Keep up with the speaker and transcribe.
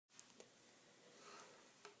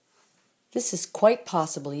This is quite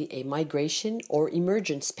possibly a migration or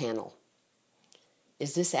emergence panel.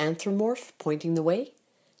 Is this anthropomorph pointing the way?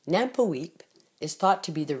 Nampaweap is thought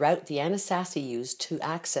to be the route the Anasazi used to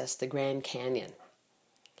access the Grand Canyon.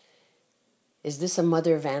 Is this a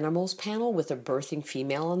mother of animals panel with a birthing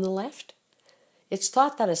female on the left? It's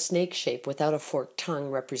thought that a snake shape without a forked tongue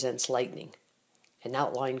represents lightning. An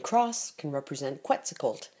outlined cross can represent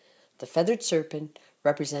Quetzalcoatl, the feathered serpent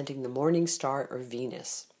representing the morning star or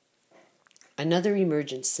Venus. Another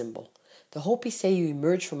emergence symbol. The Hopi say you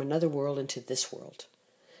emerge from another world into this world.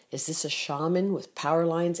 Is this a shaman with power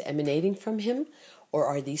lines emanating from him, or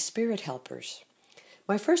are these spirit helpers?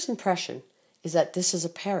 My first impression is that this is a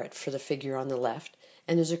parrot for the figure on the left,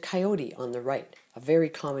 and there's a coyote on the right, a very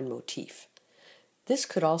common motif. This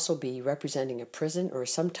could also be representing a prison or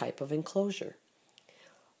some type of enclosure.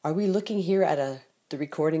 Are we looking here at the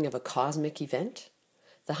recording of a cosmic event?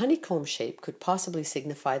 The honeycomb shape could possibly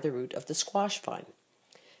signify the root of the squash vine.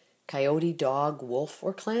 Coyote, dog, wolf,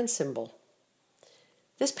 or clan symbol.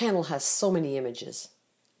 This panel has so many images.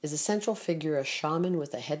 Is the central figure a shaman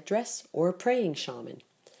with a headdress or a praying shaman?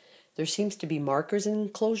 There seems to be markers and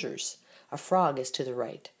enclosures. A frog is to the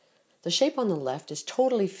right. The shape on the left is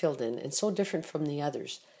totally filled in and so different from the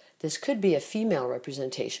others. This could be a female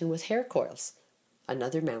representation with hair coils.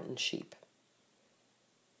 Another mountain sheep.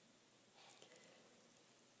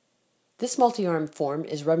 This multi-armed form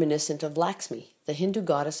is reminiscent of Lakshmi, the Hindu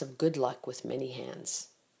goddess of good luck with many hands.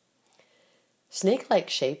 Snake-like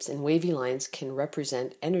shapes and wavy lines can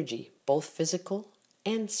represent energy, both physical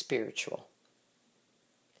and spiritual.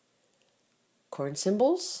 Corn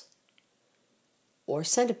symbols or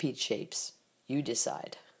centipede shapes, you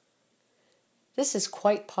decide. This is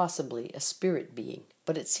quite possibly a spirit being,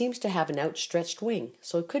 but it seems to have an outstretched wing,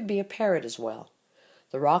 so it could be a parrot as well.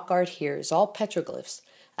 The rock art here is all petroglyphs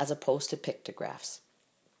as opposed to pictographs.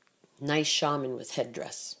 Nice shaman with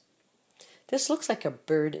headdress. This looks like a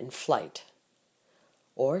bird in flight.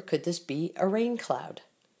 Or could this be a rain cloud?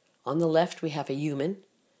 On the left we have a human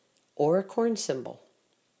or a corn symbol.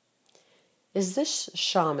 Is this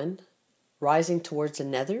shaman rising towards the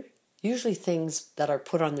nether? Usually things that are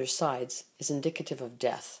put on their sides is indicative of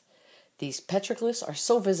death. These petroglyphs are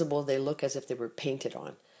so visible they look as if they were painted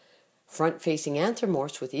on. Front-facing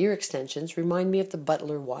anthropomorphs with ear extensions remind me of the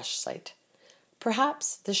Butler wash site.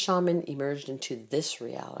 Perhaps the shaman emerged into this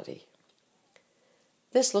reality.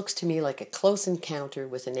 This looks to me like a close encounter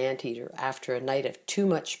with an anteater after a night of too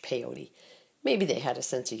much peyote. Maybe they had a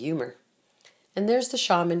sense of humor. And there's the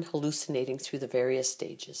shaman hallucinating through the various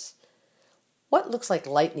stages. What looks like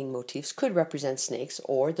lightning motifs could represent snakes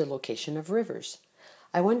or the location of rivers.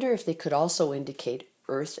 I wonder if they could also indicate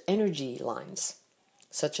earth energy lines,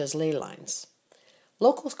 such as ley lines.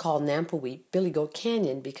 Locals call Nampaweap Billy Goat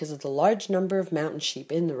Canyon because of the large number of mountain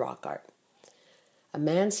sheep in the rock art. A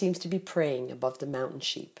man seems to be praying above the mountain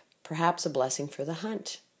sheep, perhaps a blessing for the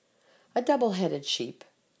hunt. A double-headed sheep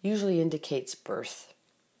usually indicates birth.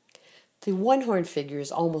 The one-horned figure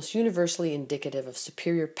is almost universally indicative of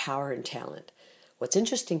superior power and talent. What's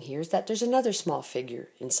interesting here is that there's another small figure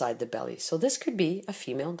inside the belly, so this could be a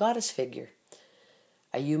female goddess figure.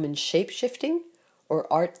 A human shape-shifting,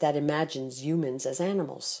 or art that imagines humans as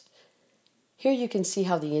animals. Here you can see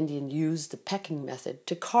how the Indian used the pecking method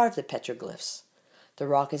to carve the petroglyphs. The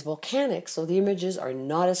rock is volcanic, so the images are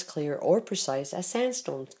not as clear or precise as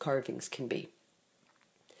sandstone carvings can be.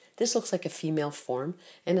 This looks like a female form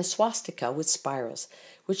and a swastika with spirals,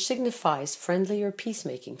 which signifies friendly or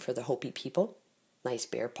peacemaking for the Hopi people. Nice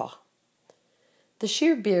bear paw. The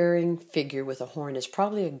shear-bearing figure with a horn is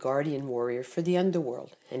probably a guardian warrior for the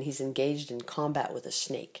underworld, and he's engaged in combat with a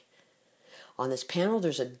snake. On this panel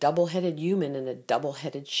there's a double-headed human and a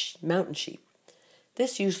double-headed mountain sheep.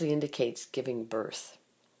 This usually indicates giving birth.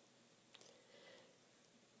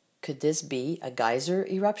 Could this be a geyser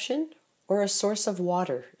eruption or a source of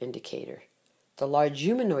water indicator? The large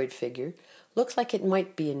humanoid figure looks like it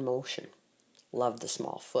might be in motion. Love the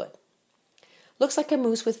small foot. Looks like a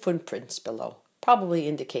moose with footprints below. Probably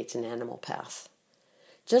indicates an animal path.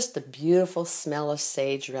 Just the beautiful smell of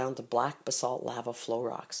sage around the black basalt lava flow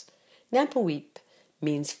rocks. Nampaweap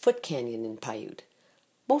means foot canyon in Paiute.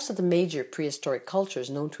 Most of the major prehistoric cultures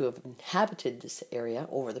known to have inhabited this area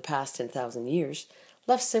over the past 10,000 years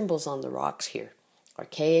left symbols on the rocks here.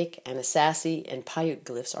 Archaic, Anasazi, and Paiute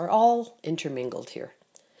glyphs are all intermingled here.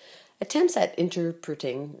 Attempts at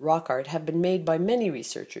interpreting rock art have been made by many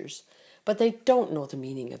researchers, but they don't know the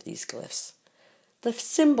meaning of these glyphs. The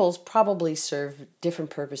symbols probably serve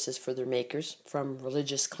different purposes for their makers, from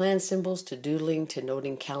religious clan symbols to doodling to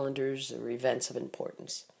noting calendars or events of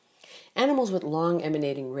importance. Animals with long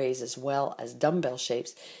emanating rays as well as dumbbell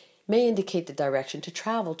shapes may indicate the direction to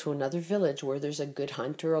travel to another village where there's a good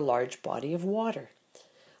hunt or a large body of water.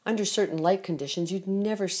 Under certain light conditions, you'd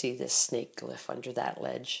never see this snake glyph under that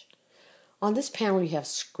ledge. On this panel, you have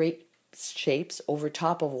scraped shapes over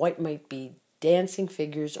top of what might be dancing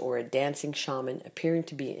figures or a dancing shaman appearing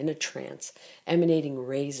to be in a trance, emanating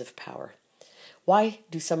rays of power. Why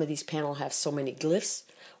do some of these panels have so many glyphs,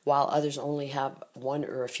 while others only have one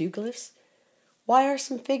or a few glyphs? Why are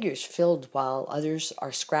some figures filled while others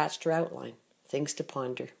are scratched or outlined? Things to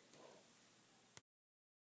ponder.